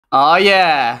Oh,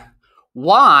 yeah.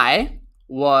 Why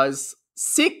was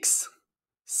 6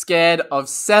 scared of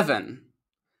 7?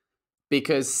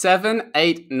 Because 7,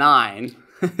 8, 9.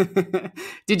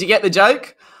 Did you get the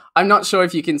joke? I'm not sure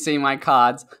if you can see my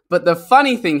cards, but the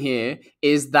funny thing here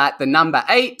is that the number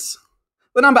 8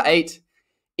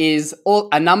 is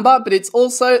a number, but it's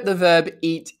also the verb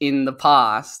eat in the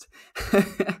past.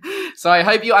 So I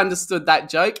hope you understood that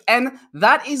joke, and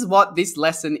that is what this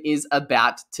lesson is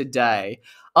about today.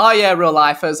 Oh yeah, real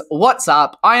lifers, what's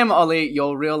up? I am Ollie,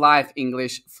 your real life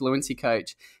English fluency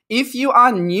coach. If you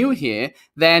are new here,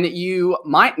 then you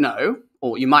might know,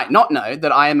 or you might not know,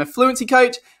 that I am a fluency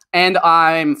coach and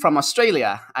I'm from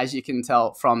Australia, as you can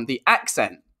tell from the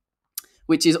accent,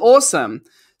 which is awesome.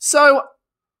 So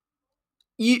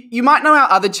you might know our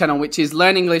other channel, which is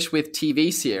Learn English with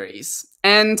TV series.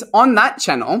 And on that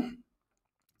channel,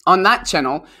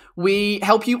 we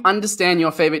help you understand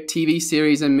your favorite TV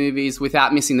series and movies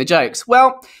without missing the jokes.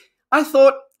 Well, I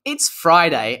thought it's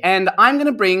Friday and I'm going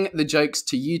to bring the jokes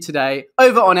to you today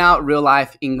over on our Real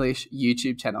Life English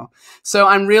YouTube channel. So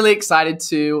I'm really excited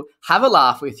to have a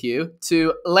laugh with you,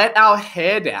 to let our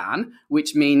hair down,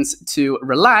 which means to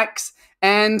relax.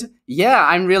 And yeah,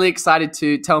 I'm really excited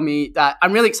to tell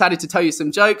you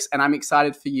some jokes, and I'm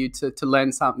excited for you to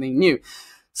learn something new.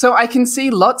 So I can see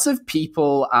lots of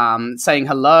people saying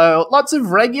hello, lots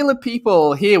of regular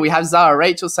people here. We have Zara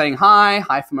Rachel saying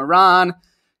hi from Iran,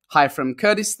 hi from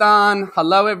Kurdistan,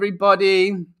 hello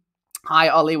everybody. Hi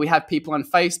Ollie, we have people on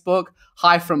Facebook,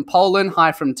 hi from Poland,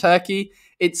 hi from Turkey.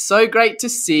 It's so great to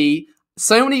see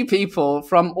so many people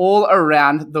from all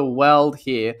around the world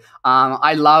here.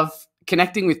 I love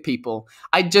connecting with people.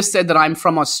 I just said that I'm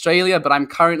from Australia, but I'm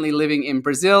currently living in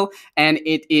Brazil, and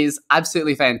it is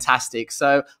absolutely fantastic.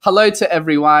 So hello to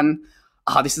everyone.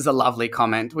 Oh, this is a lovely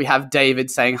comment. We have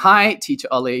David saying, hi, Teacher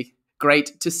Ollie.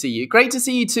 Great to see you. Great to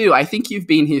see you too. I think you've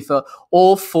been here for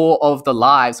all 4 of the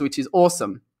lives, which is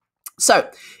awesome. So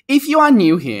if you are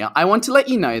new here, I want to let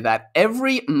you know that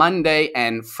every Monday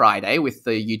and Friday with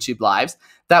the YouTube lives,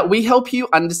 that we help you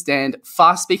understand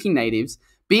fast-speaking natives,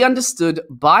 be understood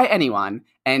by anyone,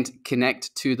 and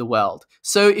connect to the world.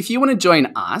 So if you want to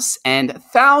join us and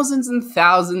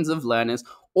thousands of learners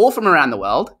all from around the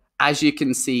world, as you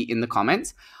can see in the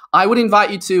comments, I would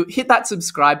invite you to hit that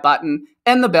subscribe button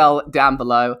and the bell down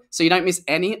below so you don't miss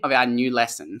any of our new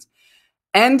lessons.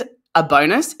 And a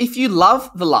bonus, if you love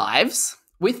the lives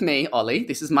with me, Ollie,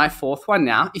 this is my 4th one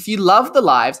now. If you love the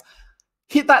lives,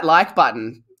 hit that like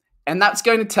button. And that's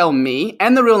going to tell me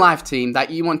and the real life team that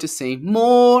you want to see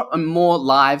more and more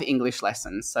live English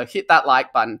lessons. So hit that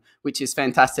like button, which is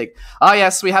fantastic. Oh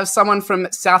yes, we have someone from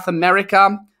South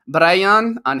America,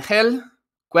 Brian Angel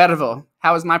Cuervo.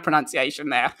 How is my pronunciation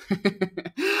there?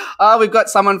 Oh, we've got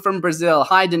someone from Brazil.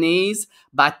 Hi, Denise.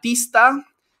 Batista,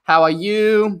 how are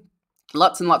you?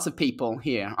 Lots and lots of people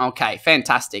here. Okay,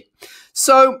 fantastic.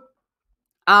 So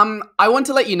I want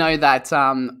to let you know that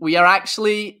we are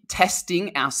actually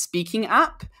testing our speaking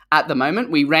app at the moment.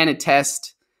 We ran a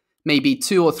test maybe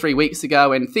 2 or 3 weeks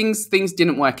ago and things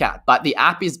didn't work out, but the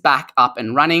app is back up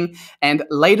and running. And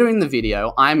later in the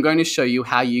video, I'm going to show you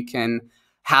how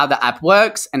the app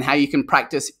works and how you can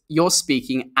practice your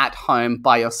speaking at home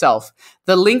by yourself.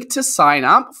 The link to sign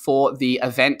up for the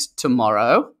event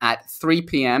tomorrow at 3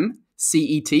 p.m.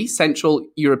 CET, Central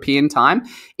European Time,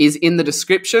 is in the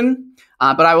description.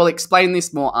 But I will explain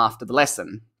this more after the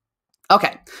lesson.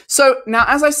 Okay, so now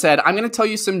as I said, I'm going to tell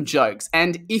you some jokes.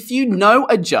 And if you know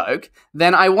a joke,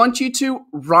 then I want you to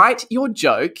write your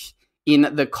joke in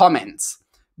the comments.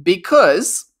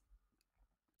 Because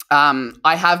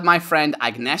I have my friend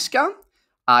Agnieszka,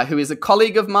 who is a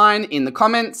colleague of mine, in the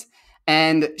comments.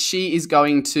 And she is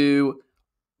going to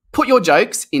put your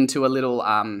jokes into a little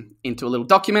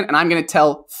document, and I'm going to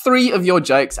tell 3 of your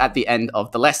jokes at the end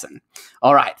of the lesson.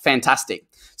 All right, fantastic.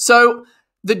 So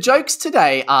the jokes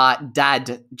today are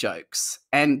dad jokes,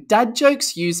 and dad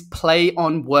jokes use play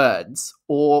on words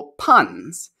or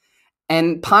puns,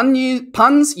 and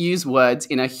puns use words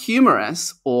in a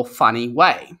humorous or funny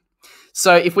way.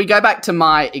 So if we go back to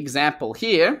my example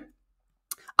here,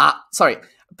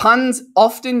 puns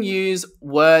often use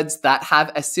words that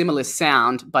have a similar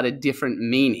sound but a different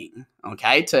meaning,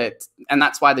 okay? And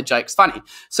that's why the joke's funny.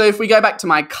 So if we go back to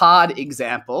my card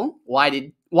example,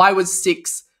 why was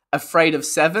 6 afraid of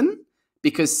 7?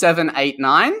 Because 7, 8,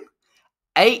 9.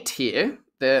 8 here,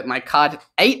 my card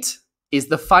 8 is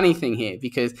the funny thing here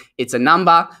because it's a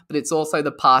number, but it's also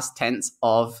the past tense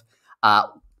of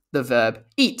the verb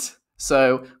eat.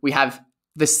 So we have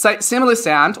the similar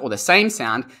sound or the same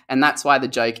sound, and that's why the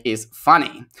joke is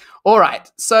funny. All right,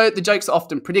 so the joke's are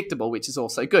often predictable, which is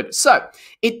also good. So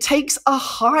it takes a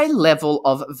high level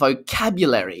of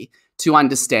vocabulary to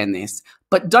understand this,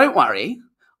 but don't worry,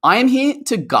 I am here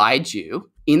to guide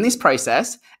you in this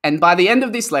process, and by the end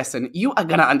of this lesson, you are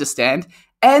going to understand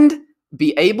and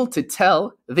be able to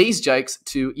tell these jokes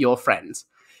to your friends.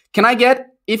 Can I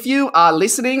get, if you are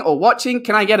listening or watching,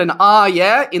 can I get an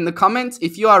yeah in the comments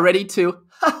if you are ready to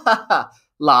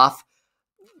laugh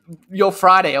your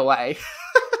Friday away?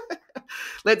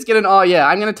 Let's get an yeah.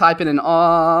 I'm going to type in an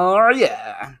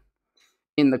yeah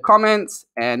in the comments,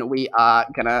 and we are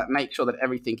going to make sure that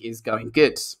everything is going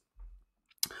good.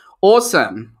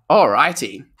 Awesome. All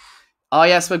righty. Oh,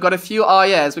 yes, we've got a few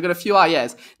yeahs. We've got a few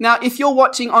yeahs. Now, if you're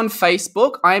watching on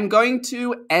Facebook, I'm going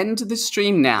to end the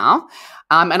stream now,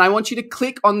 and I want you to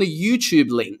click on the YouTube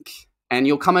link, and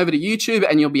you'll come over to YouTube,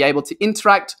 and you'll be able to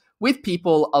interact with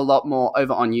people a lot more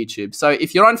over on YouTube. So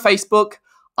if you're on Facebook,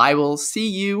 I will see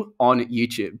you on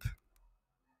YouTube.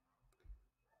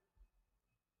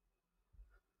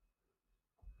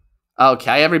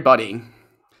 Okay, everybody.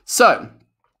 So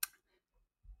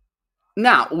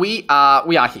now we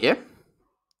are here.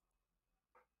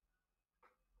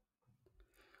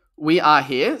 We are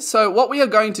here. So what we are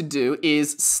going to do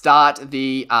is start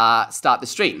the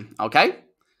stream, okay?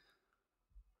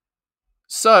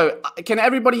 So can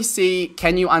everybody see,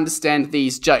 can you understand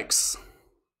these jokes?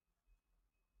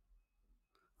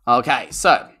 Okay,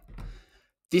 so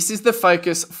this is the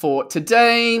focus for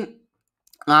today.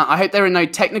 I hope there are no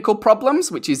technical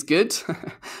problems, which is good.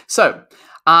 So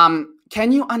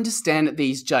can you understand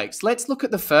these jokes? Let's look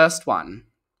at the first one.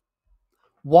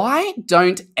 Why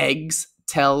don't eggs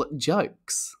tell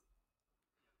jokes?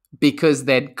 Because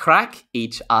they'd crack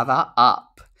each other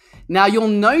up. Now, you'll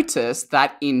notice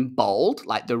that in bold,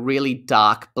 like the really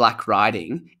dark black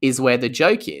writing, is where the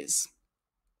joke is.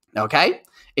 Okay?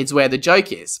 It's where the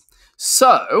joke is.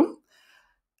 So,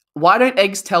 why don't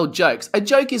eggs tell jokes? A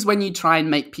joke is when you try and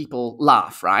make people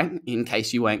laugh, right? In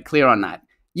case you weren't clear on that.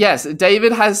 Yes,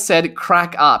 David has said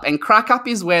crack up, and crack up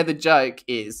is where the joke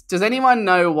is. Does anyone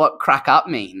know what crack up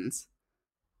means?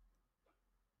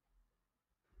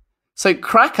 So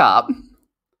crack up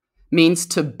means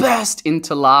to burst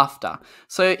into laughter.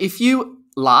 So if you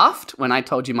laughed when I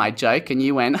told you my joke and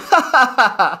you went,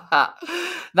 that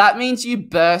means you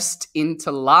burst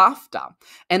into laughter.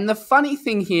 And the funny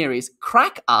thing here is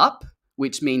crack up,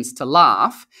 which means to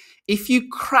laugh. If you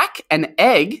crack an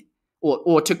egg,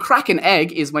 or to crack an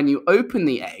egg is when you open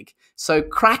the egg. So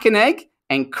crack an egg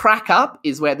and crack up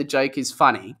is where the joke is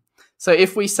funny. So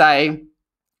if we say,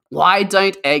 why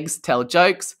don't eggs tell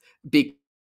jokes?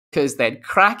 Because they'd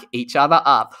crack each other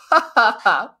up.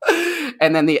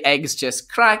 And then the eggs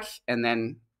just crack and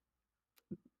then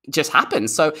it just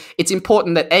happens. So it's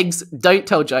important that eggs don't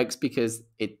tell jokes because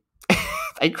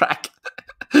they crack.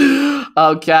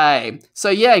 Okay. So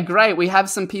yeah, great. We have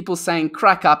some people saying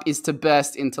crack up is to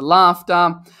burst into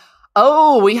laughter.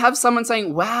 Oh, we have someone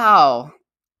saying, wow,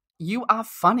 you are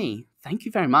funny. Thank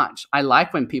you very much. I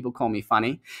like when people call me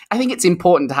funny. I think it's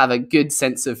important to have a good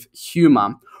sense of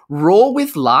humor. Roar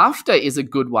with laughter is a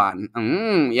good one.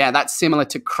 Yeah, that's similar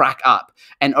to crack up.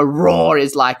 And a roar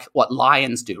is like what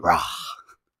lions do. Rah.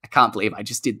 I can't believe I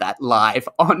just did that live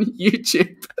on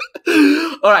YouTube.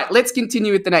 All right, let's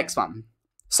continue with the next one.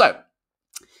 So,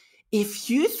 if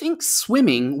you think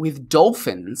swimming with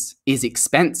dolphins is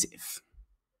expensive,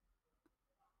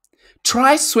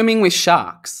 try swimming with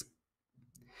sharks.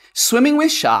 Swimming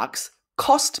with sharks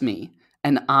cost me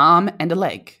an arm and a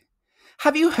leg.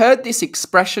 Have you heard this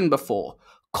expression before?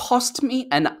 Cost me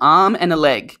an arm and a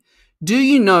leg. Do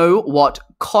you know what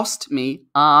cost me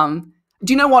arm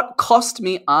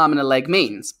and a leg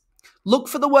means? Look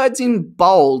for the words in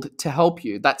bold to help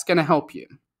you. That's going to help you.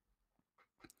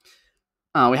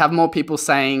 We have more people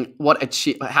saying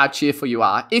how cheerful you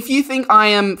are. If you think I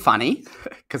am funny,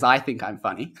 because I think I'm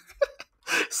funny.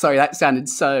 Sorry, that sounded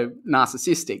so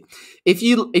narcissistic. If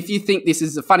you think this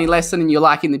is a funny lesson and you're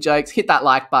liking the jokes, hit that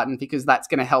like button because that's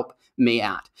going to help me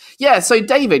out. Yeah, so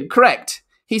David, correct.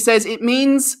 He says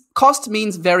cost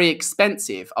means very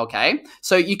expensive, okay?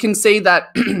 So you can see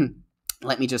that,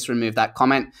 let me just remove that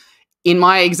comment. In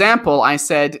my example, I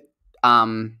said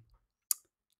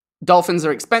dolphins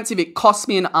are expensive. It costs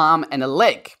me an arm and a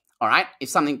leg, all right? If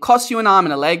something costs you an arm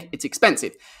and a leg, it's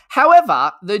expensive.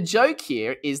 However, the joke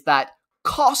here is that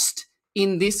cost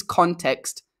in this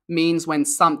context means when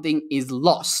something is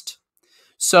lost.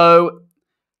 So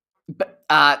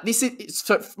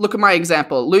look at my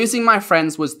example. Losing my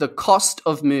friends was the cost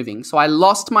of moving. So I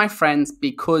lost my friends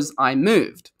because I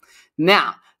moved.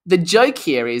 Now, the joke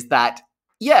here is that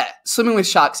yeah, swimming with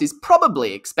sharks is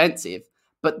probably expensive,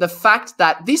 but the fact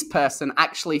that this person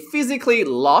actually physically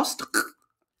lost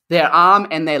their arm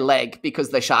and their leg because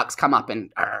the sharks come up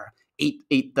and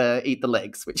eat the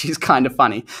legs, which is kind of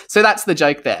funny. So that's the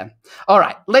joke there. All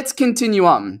right, let's continue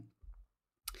on.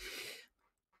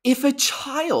 If a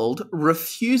child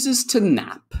refuses to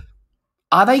nap,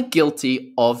 are they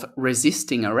guilty of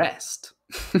resisting arrest?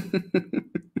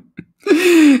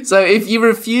 So if you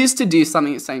refuse to do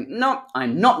something, it's saying, no,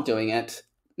 I'm not doing it.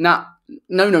 No.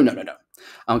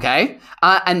 Okay.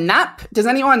 A nap, does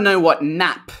anyone know what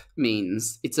nap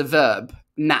means? It's a verb,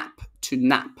 nap, to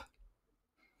nap.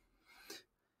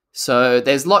 So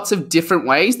there's lots of different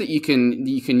ways that you can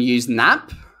use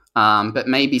nap, but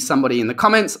maybe somebody in the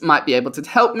comments might be able to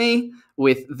help me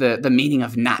with the meaning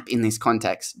of nap in this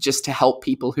context, just to help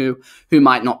people who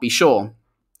might not be sure.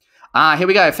 Here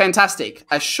we go. Fantastic.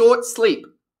 A short sleep.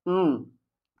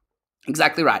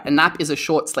 Exactly right. A nap is a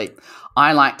short sleep.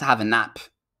 I like to have a nap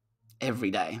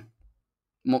every day.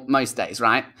 Most days,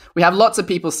 right? We have lots of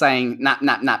people saying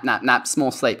nap,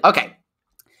 small sleep. Okay.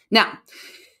 Now,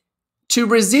 to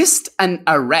resist an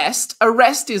arrest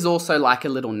is also like a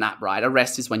little nap, right?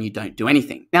 Arrest is when you don't do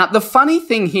anything. Now, the funny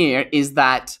thing here is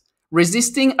that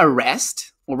resisting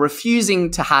arrest or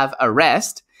refusing to have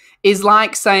arrest is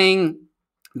like saying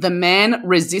the man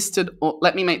resisted, or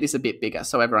let me make this a bit bigger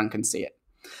so everyone can see it.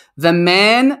 The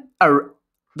man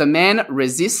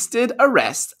resisted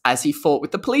arrest as he fought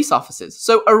with the police officers.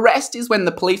 So arrest is when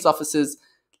the police officers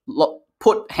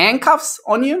put handcuffs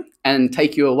on you and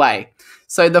take you away.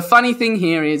 So the funny thing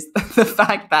here is the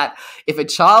fact that if a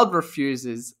child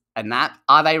refuses a nap,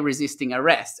 are they resisting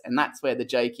arrest? And that's where the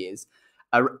joke is.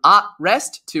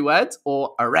 Rest, 2 words,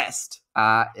 or arrest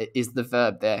is the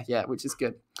verb there. Yeah, which is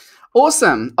good.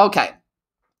 Awesome. Okay.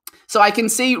 So I can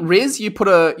see, Riz, you put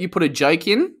a joke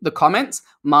in the comments.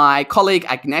 My colleague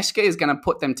Agnieszka is going to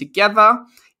put them together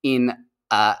in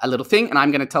a little thing, and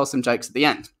I'm going to tell some jokes at the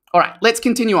end. All right, let's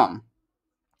continue on.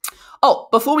 Oh,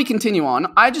 before we continue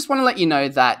on, I just want to let you know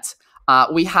that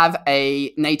we have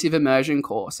a native immersion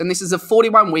course, and this is a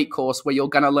 41-week course where you're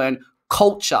going to learn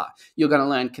culture, you're going to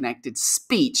learn connected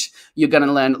speech, you're going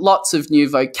to learn lots of new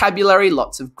vocabulary,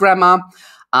 lots of grammar,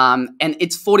 and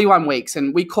it's 41 weeks,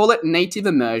 and we call it native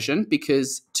immersion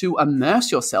because to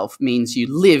immerse yourself means you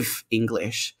live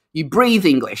English, you breathe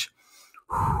English.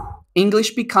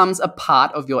 English becomes a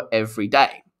part of your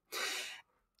everyday.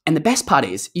 And the best part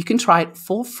is you can try it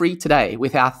for free today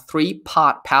with our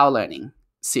 3-part power learning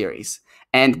series.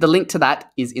 And the link to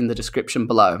that is in the description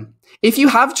below. If you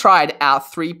have tried our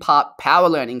 3-part power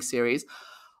learning series,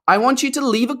 I want you to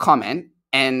leave a comment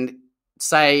and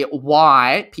say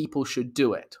why people should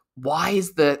do it. Why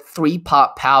is the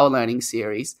 3-part power learning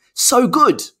series so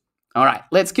good? All right,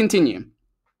 let's continue.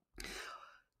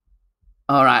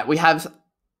 All right, we have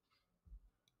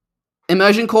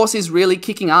immersion course is really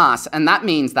kicking ass, and that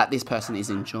means that this person is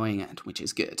enjoying it, which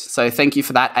is good. So thank you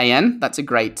for that, AN. That's a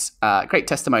great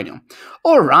testimonial.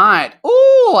 All right.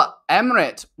 Oh,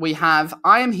 Amrit, we have,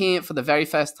 I am here for the very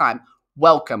first time.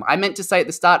 Welcome. I meant to say at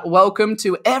the start, welcome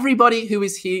to everybody who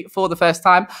is here for the first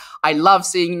time. I love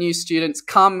seeing new students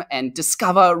come and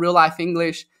discover real life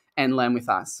English and learn with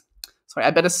us. Sorry,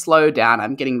 I better slow down.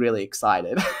 I'm getting really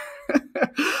excited.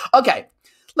 Okay,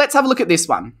 let's have a look at this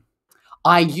one.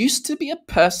 I used to be a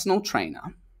personal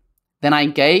trainer. Then I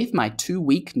gave my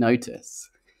 2-week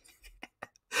notice.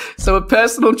 So a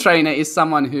personal trainer is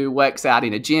someone who works out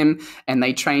in a gym and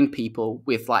they train people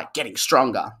with like getting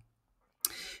stronger.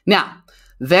 Now,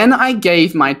 then I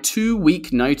gave my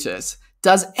 2-week notice.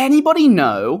 Does anybody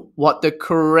know what the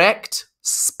correct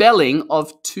spelling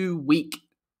of 2-week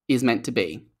is meant to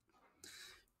be?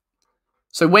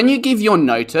 So when you give your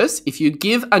notice, if you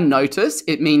give a notice,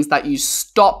 it means that you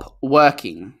stop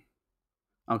working,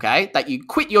 okay? That you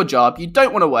quit your job, you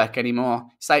don't want to work anymore.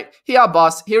 You say, here,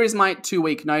 boss, here is my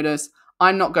 2-week notice.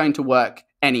 I'm not going to work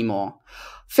anymore.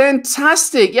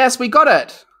 Fantastic. Yes, we got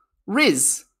it.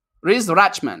 Riz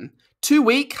Rachman.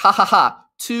 2-week, ha ha ha,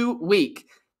 2-week.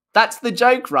 That's the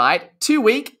joke, right?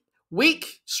 2-week,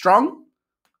 weak, strong,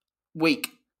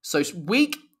 weak. So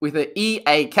weak with an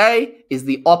E-A-K is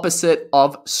the opposite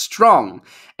of strong.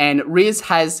 And Riz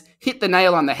has hit the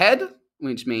nail on the head,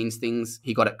 which means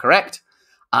he got it correct,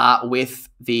 with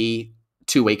the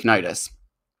 2-week notice.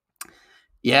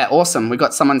 Yeah, awesome. We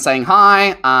got someone saying hi.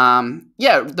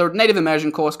 Yeah, the native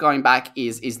immersion course going back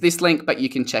is this link, but you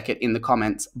can check it in the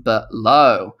comments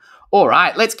below. All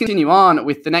right, let's continue on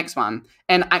with the next one.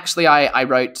 And actually, I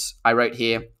wrote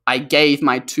here, I gave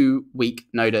my 2-week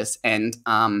notice, and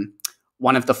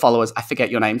one of the followers, I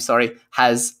forget your name, sorry,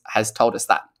 has told us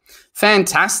that.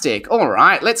 Fantastic. All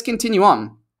right, let's continue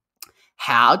on.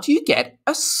 How do you get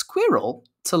a squirrel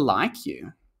to like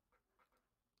you?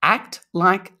 Act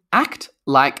like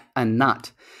a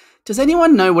nut. Does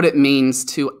anyone know what it means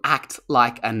to act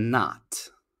like a nut?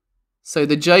 So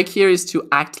the joke here is to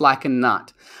act like a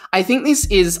nut. I think this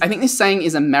saying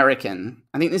is American.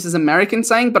 I think this is American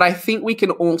saying, but I think we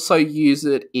can also use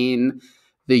it in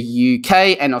the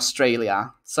UK and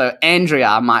Australia. So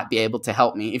Andrea might be able to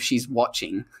help me if she's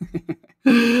watching.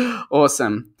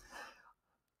 Awesome.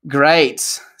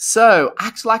 Great. So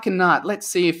act like a nut. Let's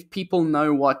see if people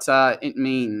know what it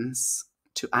means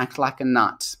to act like a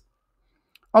nut.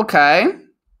 Okay.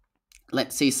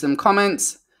 Let's see some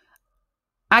comments.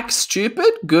 Act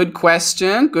stupid? Good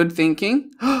question. Good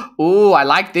thinking. Oh, I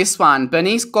like this one.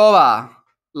 Bernice Gova.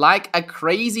 Like a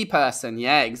crazy person.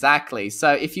 Yeah, exactly.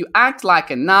 So if you act like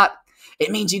a nut,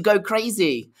 it means you go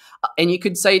crazy. And you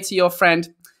could say to your friend,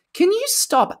 can you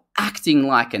stop acting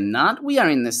like a nut? We are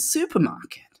in the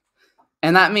supermarket.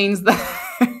 And that means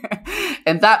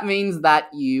that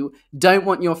you don't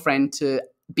want your friend to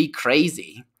be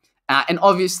crazy. And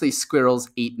obviously squirrels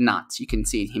eat nuts. You can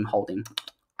see him holding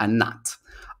a nut.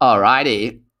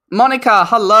 Alrighty. Monica,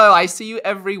 hello. I see you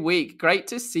every week. Great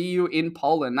to see you in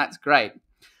Poland. That's great.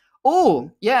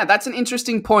 Oh, yeah, that's an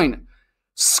interesting point.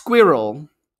 Squirrel.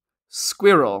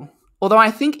 Although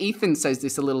I think Ethan says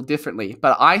this a little differently,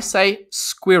 but I say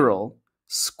squirrel.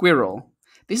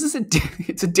 This is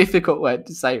it's a difficult word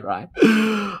to say, right?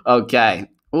 Okay.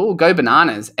 Oh, go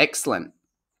bananas. Excellent.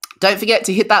 Don't forget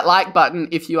to hit that like button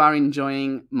if you are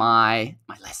enjoying my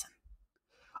lesson.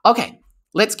 Okay,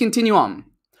 let's continue on.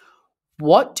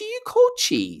 What do you call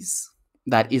cheese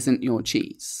that isn't your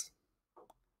cheese?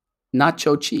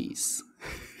 Nacho cheese.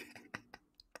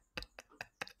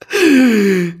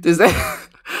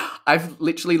 I've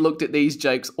literally looked at these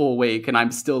jokes all week and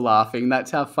I'm still laughing.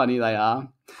 That's how funny they are.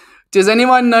 Does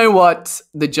anyone know what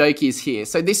the joke is here?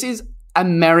 So this is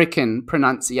American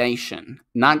pronunciation.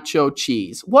 Nacho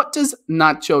cheese. What does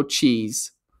nacho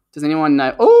cheese? Does anyone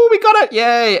know? Oh, we got it.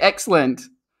 Yay. Excellent.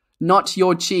 Not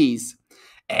your cheese.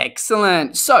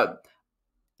 Excellent. So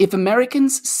if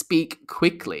Americans speak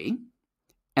quickly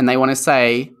and they want to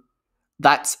say,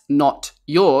 that's not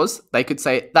yours, they could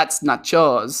say, that's not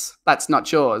yours. That's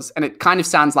not yours. And it kind of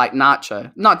sounds like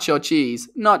nacho. Not your cheese.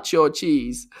 Not your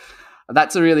cheese.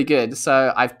 That's a really good.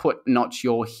 So I've put not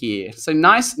your here. So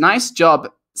nice job,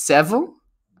 Seville.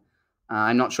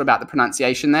 I'm not sure about the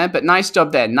pronunciation there, but nice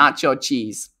job there. Not your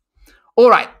cheese. All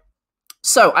right.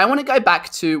 So I want to go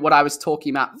back to what I was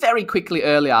talking about very quickly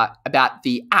earlier about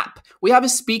the app. We have a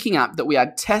speaking app that we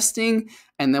are testing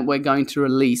and that we're going to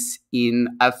release in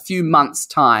a few months'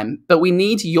 time. But we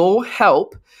need your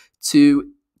help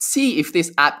to see if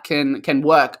this app can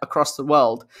work across the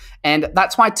world. And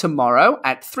that's why tomorrow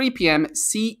at 3 p.m.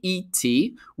 CET,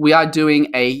 we are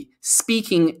doing a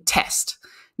speaking test.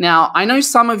 Now, I know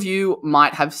some of you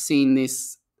might have seen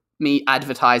me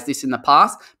advertise this in the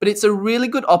past, but it's a really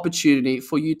good opportunity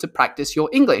for you to practice your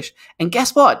English. And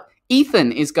guess what?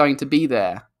 Ethan is going to be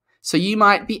there. So you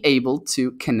might be able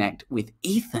to connect with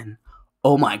Ethan.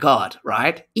 Oh my God,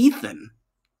 right? Ethan,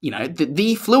 you know,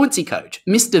 the fluency coach,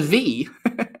 Mr. V.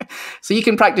 So you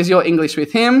can practice your English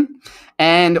with him.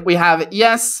 And we have,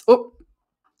 yes,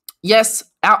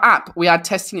 our app, we are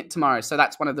testing it tomorrow. So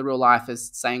that's one of the real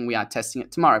lifers saying we are testing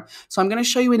it tomorrow. So I'm going to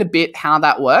show you in a bit how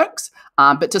that works.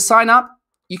 But to sign up,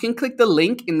 you can click the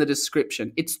link in the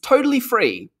description. It's totally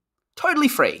free,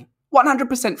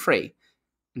 100% free.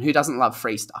 And who doesn't love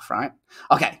free stuff, right?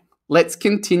 Okay, let's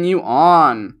continue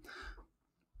on.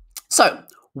 So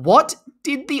what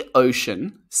did the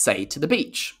ocean say to the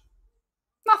beach?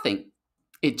 Nothing.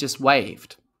 It just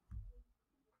waved.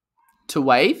 To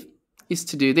wave is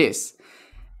to do this.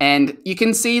 And you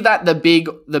can see that the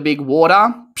big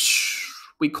water,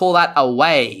 we call that a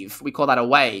wave.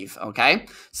 Okay?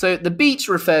 So the beach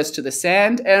refers to the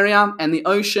sand area and the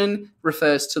ocean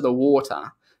refers to the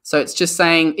water. So it's just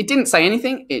saying, it didn't say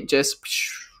anything, it just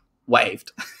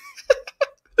waved.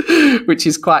 Which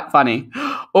is quite funny.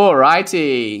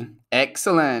 Alrighty.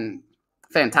 Excellent.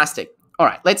 Fantastic. All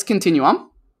right, let's continue on.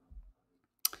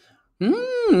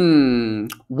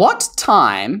 What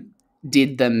time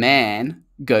did the man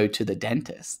go to the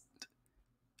dentist?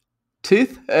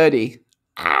 Tooth 30.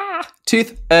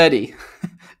 2:30.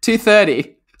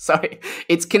 2:30. Sorry,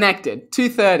 it's connected.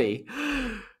 2:30.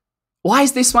 Why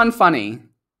is this one funny?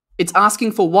 It's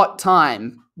asking for what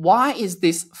time. Why is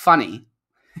this funny?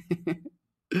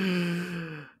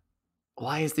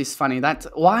 Why is this funny?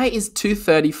 Why is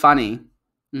 2:30 funny?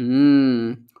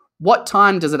 What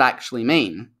time does it actually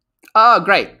mean? Oh,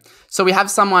 great. So we have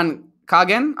someone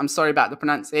Kagen, I'm sorry about the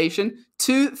pronunciation,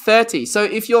 2:30. So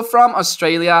if you're from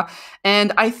Australia,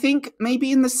 and I think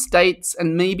maybe in the States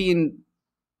and maybe in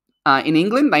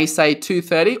England, they say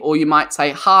 2:30, or you might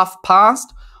say half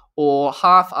past or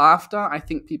half after. I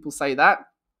think people say that.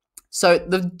 So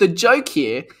the joke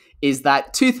here is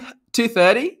that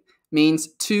 2:30 means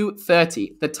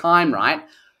 2:30, the time, right?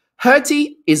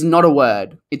 Hurty is not a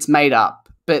word. It's made up,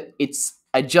 but it's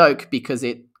a joke because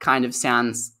it kind of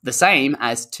sounds the same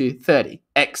as 2:30.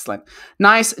 Excellent.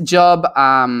 Nice job,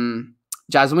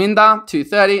 Jaswinda,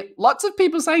 2:30. Lots of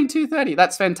people saying 2:30.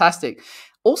 That's fantastic.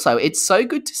 Also, it's so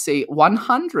good to see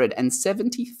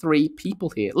 173 people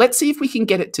here. Let's see if we can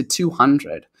get it to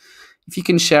 200. If you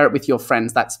can share it with your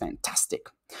friends, that's fantastic.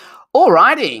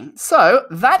 Alrighty, so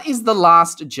that is the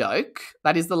last joke.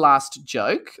 That is the last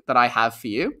joke that I have for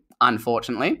you,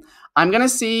 unfortunately. I'm going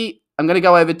to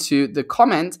go over to the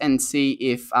comments and see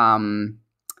if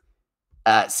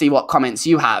see what comments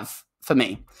you have for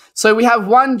me. So we have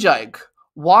one joke.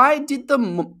 Why did the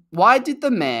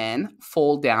man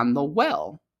fall down the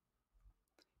well?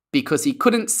 Because he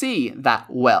couldn't see that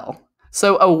well.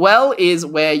 So a well is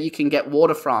where you can get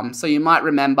water from. So you might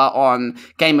remember on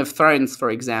Game of Thrones, for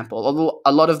example,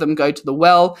 a lot of them go to the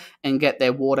well and get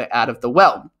their water out of the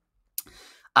well.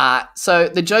 So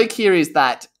the joke here is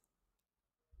that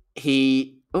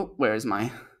the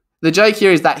joke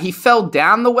here is that he fell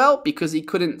down the well because he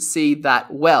couldn't see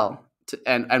that well.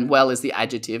 And well is the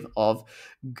adjective of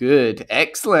good.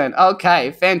 Excellent.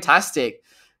 Okay, fantastic.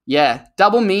 Yeah,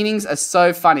 double meanings are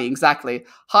so funny. Exactly.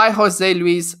 Hi, Jose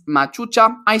Luis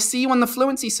Machucha. I see you on the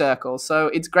Fluency Circle, so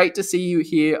it's great to see you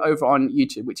here over on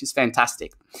YouTube, which is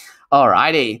fantastic.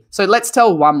 Alrighty, so let's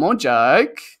tell one more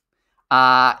joke.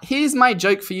 Here's my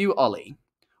joke for you, Ollie.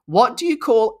 What do you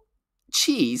call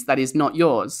cheese that is not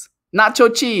yours?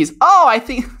 Nacho cheese. Oh, I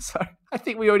think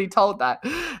we already told that.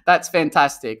 That's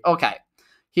fantastic. Okay,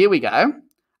 here we go.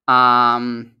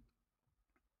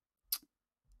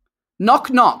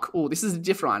 Knock, knock. Oh, this is a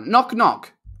different one. Knock,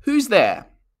 knock. Who's there?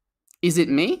 Is it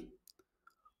me?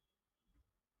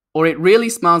 Or it really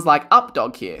smells like up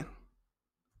dog here.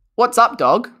 What's up,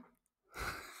 dog?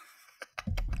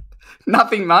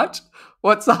 Nothing much.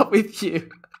 What's up with you?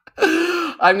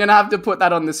 I'm going to have to put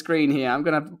that on the screen here. I'm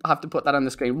going to have to put that on the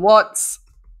screen. What's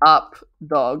up,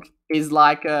 dog is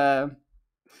like a...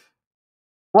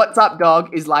 What's up,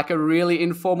 dog is like a really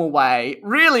informal way,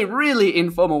 really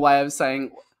informal way of saying...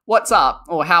 What's up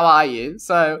or how are you?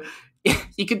 So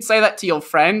you could say that to your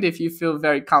friend if you feel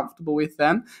very comfortable with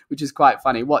them, which is quite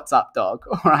funny. What's up, dog?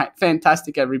 All right,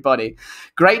 fantastic, everybody.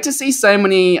 Great to see so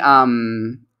many.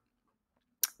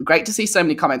 Great to see so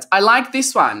many comments. I like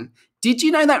this one. Did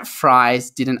you know that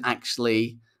fries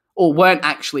weren't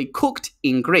actually cooked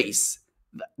in Greece?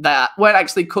 They weren't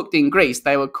actually cooked in Greece.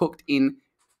 They were cooked in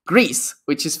Greece,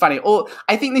 which is funny. Or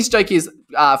I think this joke is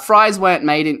fries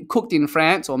weren't cooked in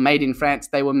France or made in France.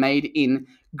 They were made in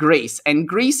Greece. And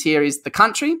Greece here is the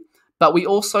country, but we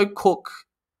also cook.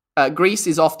 Greece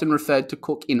is often referred to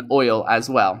cook in oil as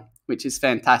well, which is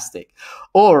fantastic.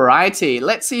 Alrighty,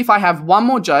 let's see if I have one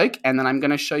more joke, and then I'm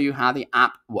going to show you how the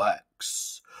app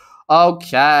works.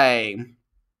 Okay,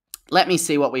 let me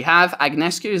see what we have.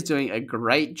 Agnieszka is doing a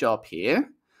great job here.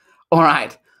 All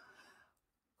right.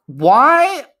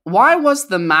 Why is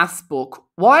the math book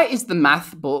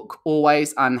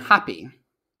always unhappy?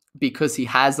 Because he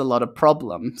has a lot of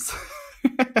problems.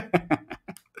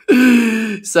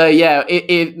 So yeah,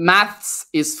 maths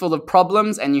is full of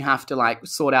problems and you have to like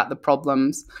sort out the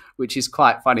problems, which is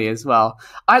quite funny as well.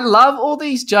 I love all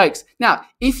these jokes. Now,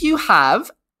 if you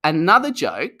have another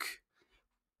joke,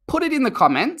 put it in the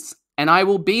comments and I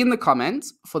will be in the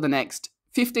comments for the next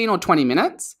 15 or 20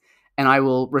 minutes. And I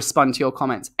will respond to your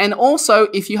comments. And also,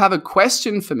 if you have a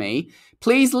question for me,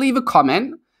 please leave a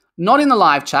comment, not in the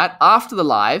live chat, after the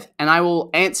live, and I will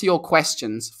answer your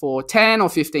questions for 10 or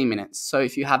 15 minutes. So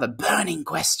if you have a burning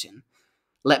question,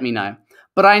 let me know.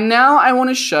 But I want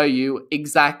to show you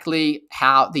exactly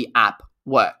how the app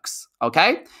works,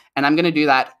 okay? And I'm going to do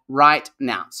that right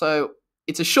now. So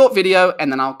it's a short video, and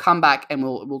then I'll come back and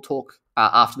we'll talk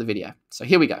after the video. So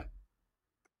here we go.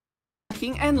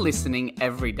 And listening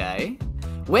every day,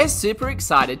 we're super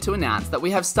excited to announce that we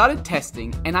have started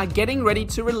testing and are getting ready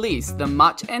to release the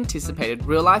much anticipated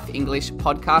Real Life English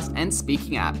podcast and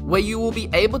speaking app, where you will be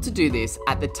able to do this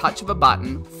at the touch of a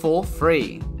button for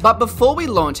free. But before we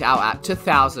launch our app to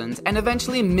thousands and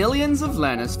eventually millions of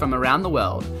learners from around the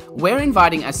world, we're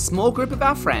inviting a small group of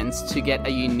our friends to get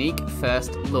a unique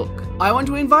first look. I want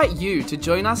to invite you to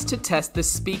join us to test the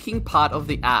speaking part of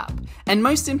the app. And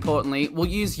most importantly, we'll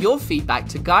use your feedback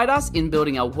to guide us in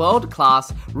building a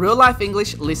world-class, real-life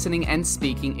English listening and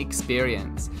speaking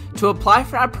experience. To apply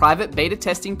for our private beta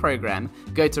testing program,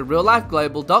 go to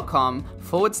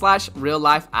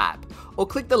reallifeglobal.com/real-life app or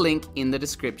click the link in the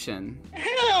description.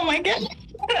 Oh my god.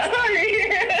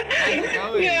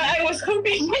 Yeah, I was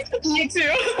hoping you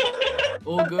too.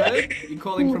 All good? You're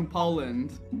calling from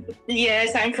Poland?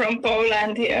 Yes, I'm from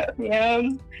Poland here.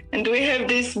 Yeah. And we have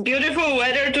this beautiful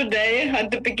weather today at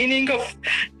the beginning of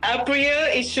April.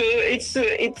 It's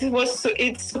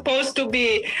supposed to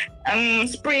be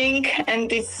spring,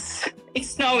 and it's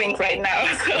snowing right now.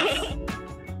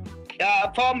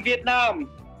 From Vietnam.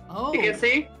 Oh, You can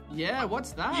see? yeah,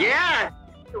 what's that? Yeah.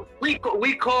 We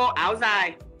call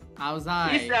outside.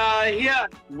 Outside. It's here.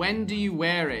 When do you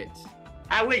wear it?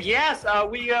 We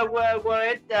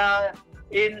wear it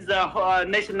in the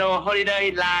national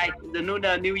holiday like the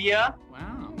Lunar New Year.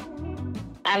 Wow.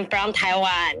 I'm from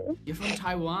Taiwan. You're from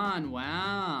Taiwan.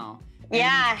 Wow.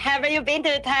 Yeah, have you been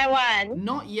to Taiwan?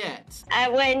 Not yet. I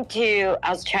went to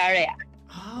Australia.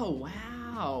 Oh,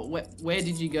 wow. Where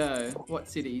did you go? What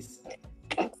cities?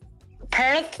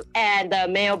 Perth and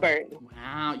Melbourne.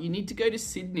 Wow, you need to go to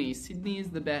Sydney. Sydney is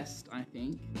the best, I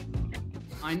think.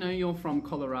 I know you're from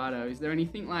Colorado. Is there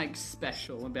anything like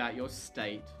special about your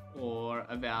state or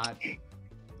about the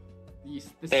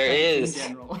There states is. in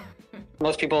general?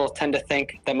 Most people tend to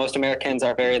think that most Americans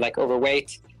are very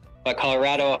overweight, but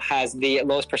Colorado has the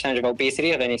lowest percentage of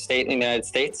obesity of any state in the United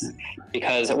States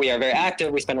because we are very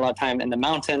active. We spend a lot of time in the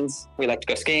mountains. We like to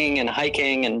go skiing and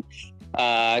hiking and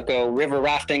go river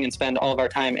rafting and spend all of our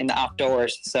time in the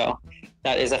outdoors. So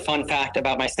that is a fun fact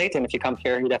about my state. And if you come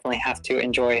here, you definitely have to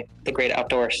enjoy the great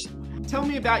outdoors. Tell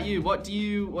me about you. What do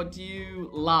you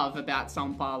love about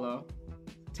São Paulo?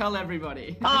 Tell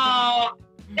everybody. Oh,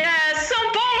 yeah,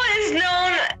 São Paulo is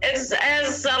known as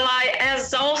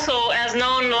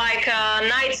known like a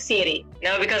night city.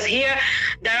 Because here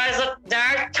there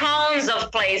are tons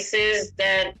of places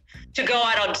that to go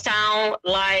out of town,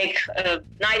 like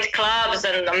nightclubs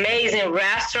and amazing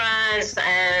restaurants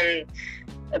and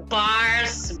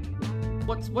bars.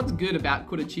 What's good about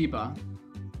Curitiba?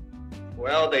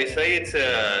 Well, they say it's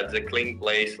a clean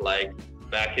place. Like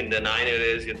back in the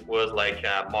 90s, it was like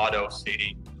a model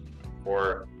city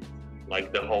for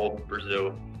like the whole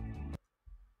Brazil.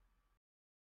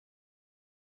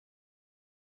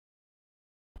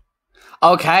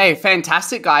 Okay,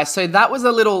 fantastic, guys. So that was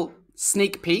a little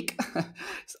sneak peek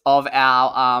of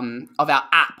our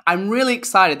app. I'm really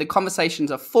excited. The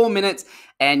conversations are 4 minutes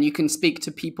and you can speak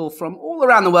to people from all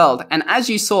around the world. And as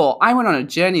you saw, I went on a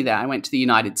journey there. I went to the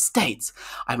United States.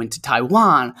 I went to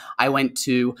Taiwan. I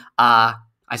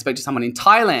spoke to someone in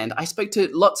Thailand. I spoke to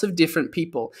lots of different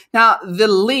people. Now, the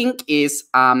link is,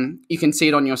 you can see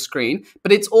it on your screen,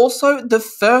 but it's also the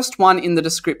first one in the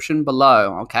description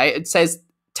below, okay? It says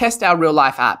test our real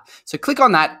life app. So click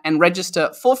on that and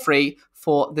register for free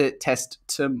for the test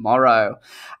tomorrow.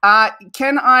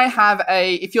 Can I have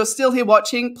if you're still here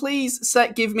watching, please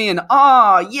give me an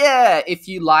yeah if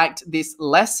you liked this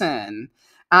lesson.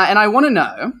 And I want to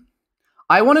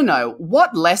know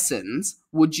what lessons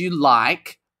would you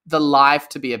like the live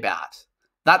to be about?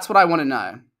 That's what I want to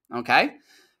know, okay?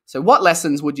 So what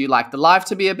lessons would you like the live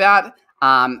to be about?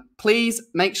 Please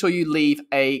make sure you leave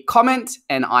a comment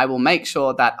and I will make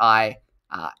sure that I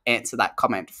answer that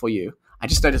comment for you. I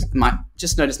just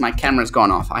noticed my camera's gone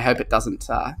off. I hope it doesn't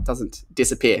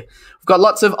disappear. We've got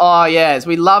lots of yeahs.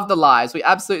 We love the lives. We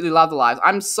absolutely love the lives.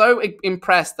 I'm so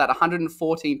impressed that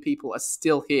 114 people are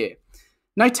still here.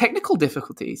 No technical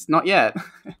difficulties, not yet.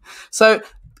 So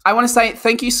I want to say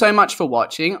thank you so much for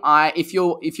watching. If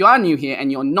you are new here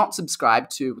and you're not subscribed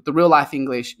to the Real Life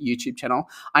English YouTube channel,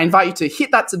 I invite you to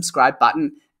hit that subscribe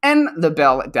button and the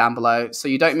bell down below so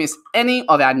you don't miss any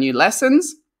of our new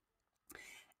lessons.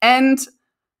 And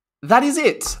that is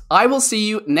it. I will see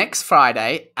you next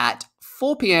Friday at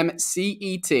 4 p.m.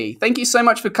 CET. Thank you so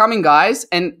much for coming, guys,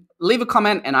 and leave a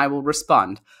comment and I will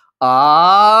respond.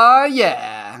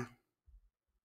 Yeah.